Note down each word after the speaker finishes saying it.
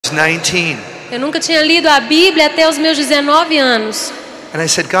19. Eu nunca tinha lido a Bíblia até os meus 19 anos. And I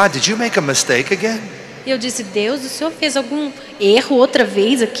said, God, did you make a mistake again? E eu disse, Deus, o Senhor fez algum erro outra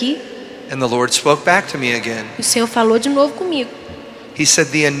vez aqui? And the Lord spoke back to me again. E o Senhor falou de novo comigo. He said,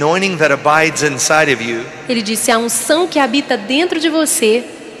 the anointing that abides inside of you, Ele disse, a unção que habita dentro de você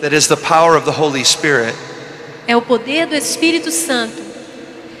that is the power of the Holy Spirit, é o poder do Espírito Santo.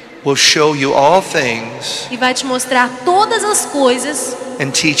 will show you all things E vai te mostrar todas as coisas. and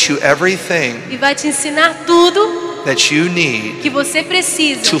teach you everything E vai te ensinar tudo that you need que você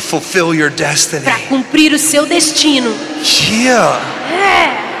precisa to fulfill your destiny. para cumprir o seu destino. Yeah.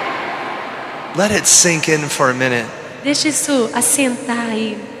 É. Let it sink in for a minute. Deixa isso assentar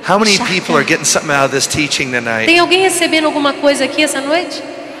aí. How many Chaca. people are getting something out of this teaching tonight? Tem alguém recebendo alguma coisa aqui essa noite?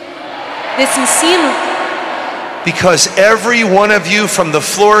 Desse ensino? Because every one of you from the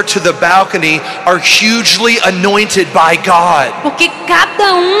floor to the balcony are hugely anointed by God. Porque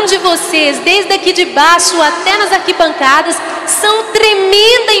cada de vocês, desde aqui de baixo até nas arquibancadas, são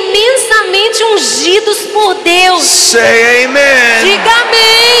tremenda, imensamente ungidos por Deus. Say amen. Diga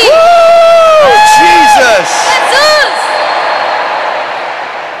amém. Jesus. Jesus.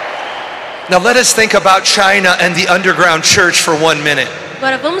 Now let us think about China and the underground church for 1 minute.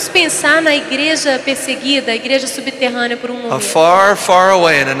 Agora vamos pensar na igreja perseguida, a igreja subterrânea por um momento. Far, far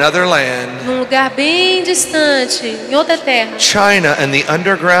away in another land. Num lugar bem distante, em outra terra. China and the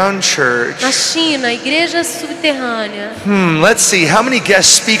underground church. Na China, a igreja subterrânea. Let's see, how many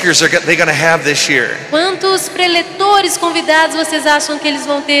guest speakers are they going to have this year? Quantos preletores convidados vocês acham que eles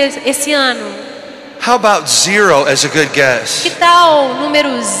vão ter esse ano? How about 0 as a good guess? Que tal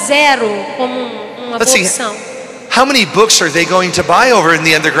número 0 como uma Let's boa see. opção? How many books are they going to buy over in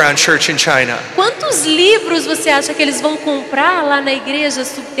the underground church in China? Quantos livros você acha que eles vão comprar lá na igreja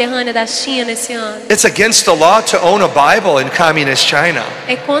subterrânea da China esse ano? It's against the law to own a Bible in communist China.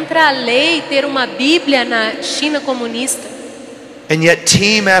 É contra a lei ter uma Bíblia na China comunista. And yet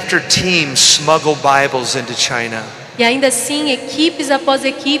team after team smuggle Bibles into China. E ainda assim, equipes após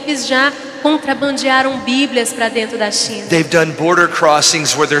equipes já contrabandearam Bíblias para dentro da China. They've done border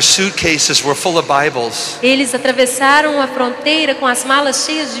crossings where their suitcases were full of Bibles. Eles atravessaram a fronteira com as malas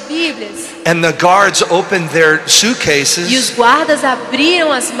cheias de Bíblias. And the guards opened their E suitcases os guardas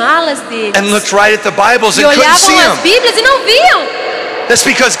abriram as malas deles. and looked right at the Bibles E and couldn't see olhavam as them. Bíblias e não viam. That's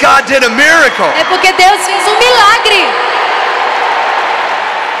because God did a miracle. É porque Deus fez um milagre.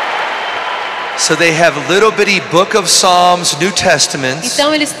 So they have little bitty book of Psalms, New Testaments.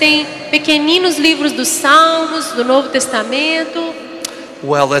 Então eles têm pequeninos livros dos Salmos, do Novo Testamento.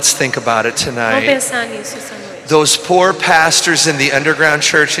 Well, let's think about it Vamos tonight. pensar nisso essa noite. Those poor pastors in the underground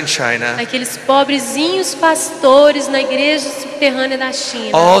church in China, Aqueles pobrezinhos pastores na igreja subterrânea da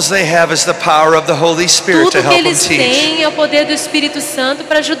China. all they have is the power of the Holy Spirit Tudo to que help them eles teach. têm é o poder do Espírito Santo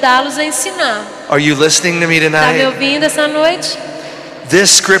para ajudá-los a ensinar. Are you listening to me Está me tonight? ouvindo essa noite? This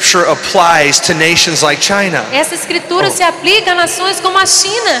scripture applies to nations like China. Essa escritura se aplica a nações como a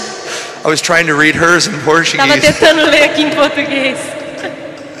China. I was trying to read hers in Estava Portuguese. tentando ler aqui em português.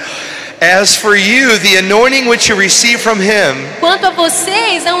 As for you, the anointing which you receive from him, Quanto a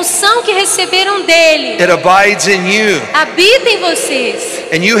vocês, a unção que receberam dele it abides in you, habita em vocês.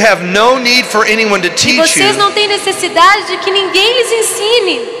 and you have no need for anyone to E teach vocês you. não têm necessidade de que ninguém lhes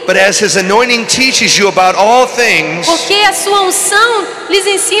ensine. But as his anointing teaches you about all things, Porque a sua unção lhes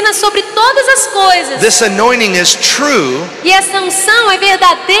ensina sobre todas as coisas. this anointing is true. E essa unção é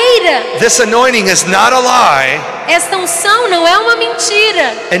verdadeira. This anointing is not a lie. Esta unção não é uma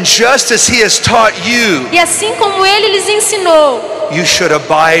mentira. And just as he has taught you, E assim como ele lhes ensinou, you should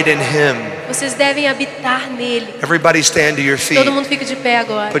abide in him. vocês devem habitar nele. Everybody stand to your feet. Todo mundo fica de pé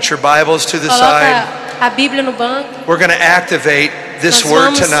agora. Put your Bibles to the Coloca side. a Bíblia no banco. We're going to activate this Nós word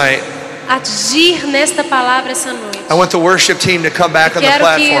vamos tonight. agir nesta palavra essa noite. I want the worship team to come back on the Quero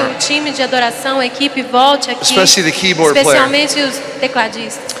que platform, o time de adoração, a equipe volte aqui, especially the keyboard player. especialmente os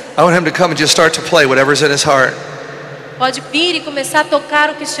tecladistas. I want him to come and just start to play whatever's in his heart. Pode vir e começar a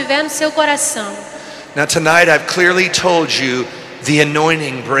tocar o que estiver no seu coração. Now tonight I've clearly told you the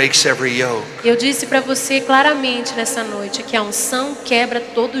anointing breaks every yoke. Eu disse para você claramente nessa noite que a unção quebra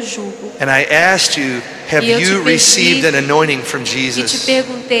todo jugo. And I asked you, have E eu te you pedi- received an anointing from E te Jesus?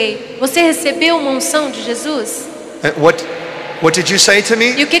 perguntei, você recebeu uma unção de Jesus? What did you say to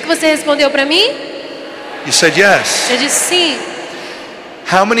me? E o que você respondeu para mim? You said yes. Eu disse sim.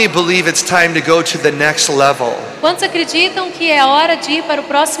 How many believe it's time to go to the next level? Quantos acreditam que é hora de ir para o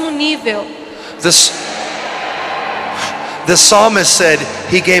próximo nível? The psalmist said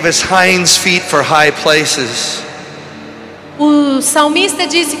he gave us hinds feet for high places. O salmista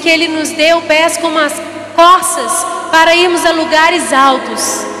disse que ele nos deu pés como as corças para irmos a lugares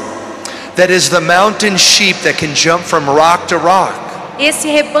altos. that is the mountain sheep that can jump from rock to rock. Esse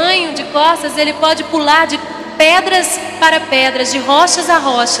rebanho de costas, ele pode pular de pedras para pedras, de rochas a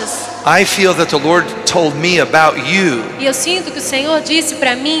rochas. I feel that the Lord told me about you E eu sinto que o Senhor disse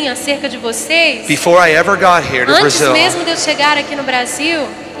para mim acerca de vocês, before I ever got here to antes Brazil. mesmo de eu chegar aqui no Brasil.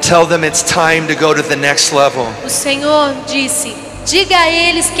 Tell them it's time to go to the next level. O Senhor disse: diga a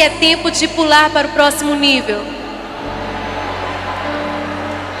eles que é tempo de pular para o próximo nível.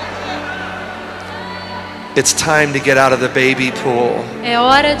 It's time to get out of the baby pool. É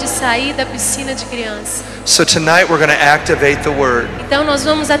hora de sair da piscina de criança. So tonight we're going to activate the word. Então nós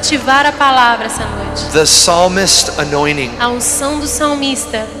vamos ativar a palavra essa noite. The psalmist anointing. A unção do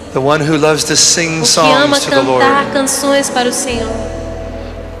salmista, The one who loves to sing o que ama songs to the Lord. cantar canções para o Senhor.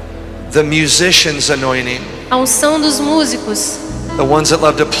 The musician's anointing. A unção dos músicos, The ones that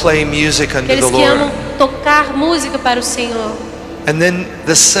love to play music unto the aqueles que amam Lord. tocar música para o Senhor. And then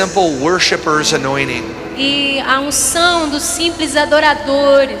the simple worshipper's anointing. E a unção dos simples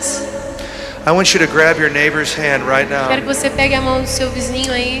adoradores. I want you to grab your neighbor's hand right now. Quero que você pegue a mão do seu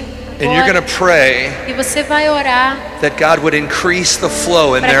vizinho aí. And you're going to pray E você vai orar that God would increase the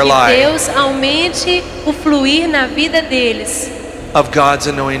flow in para their que life Deus aumente o fluir na vida deles. of God's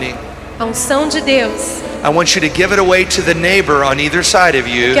anointing. A unção de Deus. I want you to give it away to the neighbor on either side of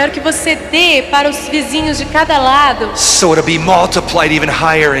you, Quero que você dê para os vizinhos de cada lado, so it'll be multiplied even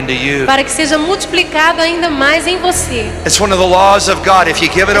higher into you. para que seja multiplicado ainda mais em você. It's one of the laws of God. If you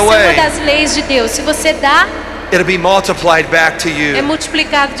give it Essa é uma away, das leis de Deus. Se você dá, it'll be multiplied back to é you.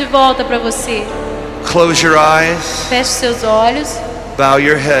 multiplicado de volta para você. Close your eyes, Feche seus olhos, bow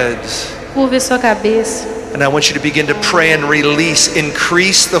your heads, curve sua cabeça. and I want you to begin to pray and release,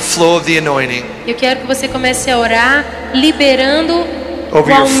 increase the flow of the anointing Eu quero que você comece a orar, liberando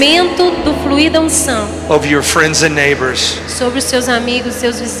over o your, aumento do fluir da unção over your friends and neighbors. sobre os seus amigos,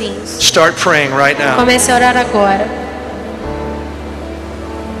 seus vizinhos. Start praying right now. Comece a orar agora.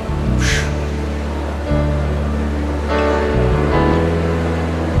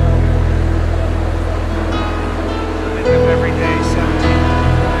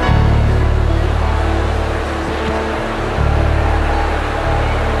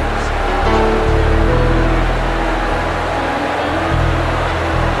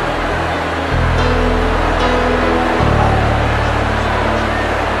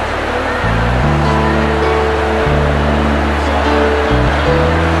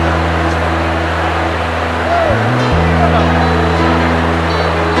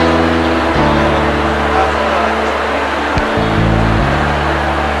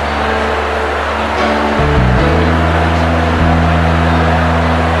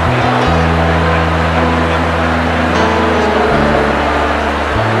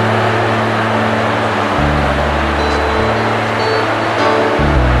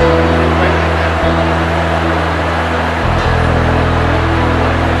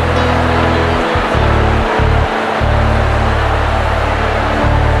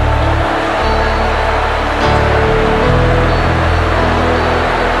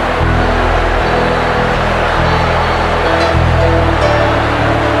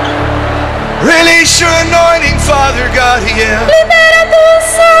 Release your anointing, Father God, yeah. Libera a tua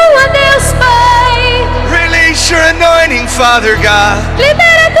unção, a Deus Pai. Release your anointing, Father God.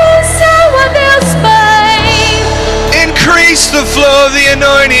 Libera a tua unção, a Deus Pai. Increase the flow of the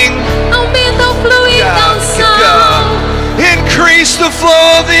anointing. Aumenta o fluir da unção. Increase the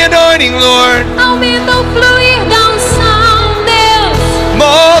flow of the anointing, Lord. Aumenta o fluir da unção, Deus.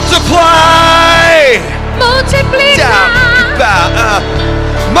 Multiply. Multiplica.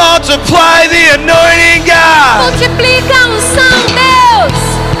 Multiply the anointing, God. Multiplica a unção, Deus.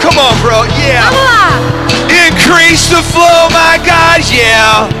 Come on, bro. Yeah. Vamos lá. Increase the flow, my God.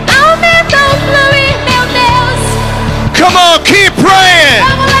 Yeah. Aumenta o fluir, meu Deus. Come on, keep praying.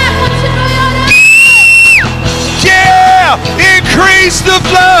 Vamos lá, continue orando. Yeah. Increase the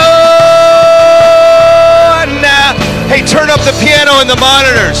flow. Now, hey, turn up the piano and the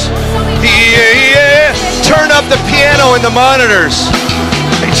monitors. Yeah. Turn up the piano and the monitors.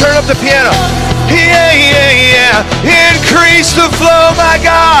 Hey, turn up the piano. Yeah. Increase the flow, my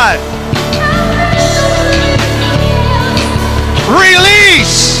God.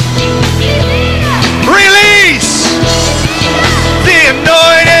 Release. Release. The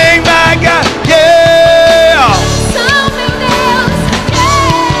anointing, my God. Yeah.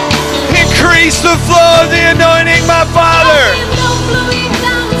 Increase the flow of the anointing, my Father.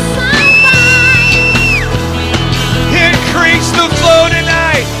 Increase the flow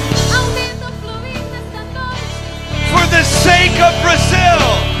tonight. For the sake of Brazil.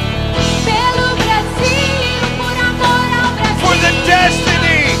 For the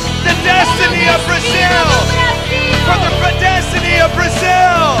destiny destiny of Brazil. For the destiny of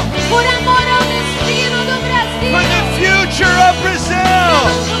Brazil. Por amor ao destino do Brasil. For the future of Brazil.